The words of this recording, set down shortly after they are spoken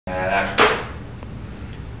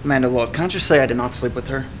Amanda, look, can I just say I did not sleep with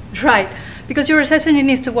her? Right, because your receptionist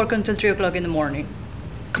needs to work until 3 o'clock in the morning.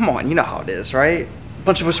 Come on, you know how it is, right? A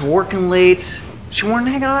bunch of us were working late. She wanted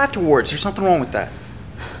to hang out afterwards. There's something wrong with that.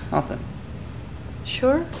 Nothing.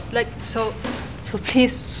 Sure? So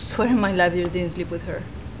please swear in my life you didn't sleep with her.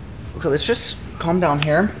 Okay, let's just calm down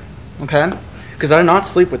here, okay? Because I did not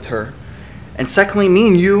sleep with her. And secondly, me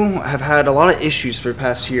and you have had a lot of issues for the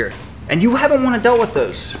past year. And you haven't want to deal with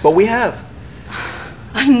those, but we have.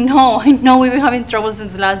 I know we've been having trouble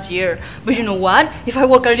since last year. But you know what? If I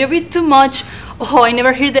work a little bit too much, I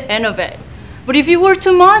never hear the end of it. But if you work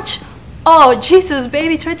too much, Jesus,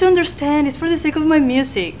 baby, try to understand. It's for the sake of my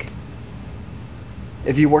music.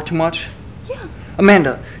 If you work too much? Yeah.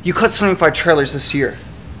 Amanda, you cut 75 trailers this year.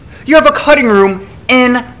 You have a cutting room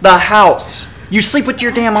in the house. You sleep with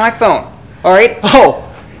your damn iPhone, all right?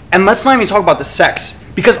 Oh, and let's not even talk about the sex,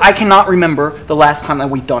 because I cannot remember the last time that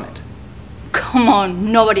we've done it. Come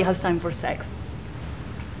on, nobody has time for sex.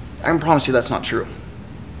 I can promise you that's not true.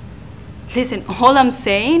 Listen, all I'm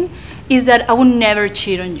saying is that I would never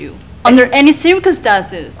cheat on you. Under any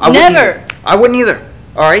circumstances. Never. I wouldn't either,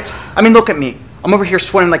 all right? I mean, look at me. I'm over here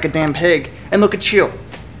sweating like a damn pig, and look at you.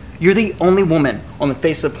 You're the only woman on the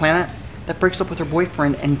face of the planet that breaks up with her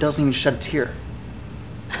boyfriend and doesn't even shed a tear.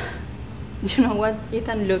 You know what,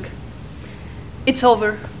 Ethan, look. It's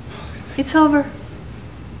over. It's over.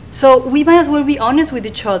 So we might as well be honest with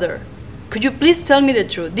each other. Could you please tell me the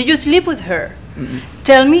truth? Did you sleep with her?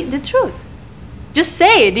 Tell me the truth. Just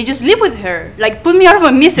say it. Did you sleep with her? Like, put me out of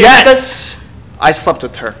my misery. Yes! I slept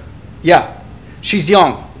with her. Yeah. She's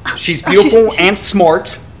young. She's beautiful and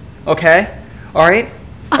smart. Okay? All right?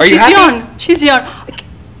 Are you happy? She's young.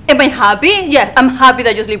 Am I happy? Yes, I'm happy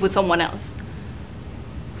that you sleep with someone else.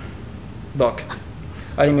 Look,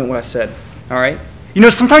 I didn't mean what I said. All right? You know,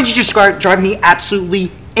 sometimes you just drive me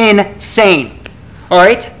absolutely insane. All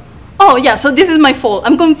right? Oh, yeah, so this is my fault.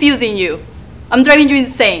 I'm confusing you. I'm driving you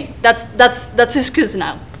insane. That's excuse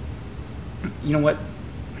now. You know what?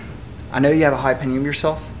 I know you have a high opinion of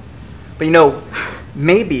yourself, but you know,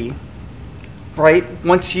 maybe, right,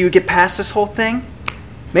 once you get past this whole thing,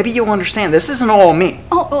 maybe you'll understand this isn't all me.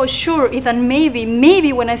 Oh, sure, Ethan,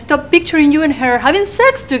 maybe when I stop picturing you and her having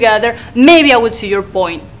sex together, maybe I would see your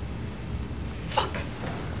point.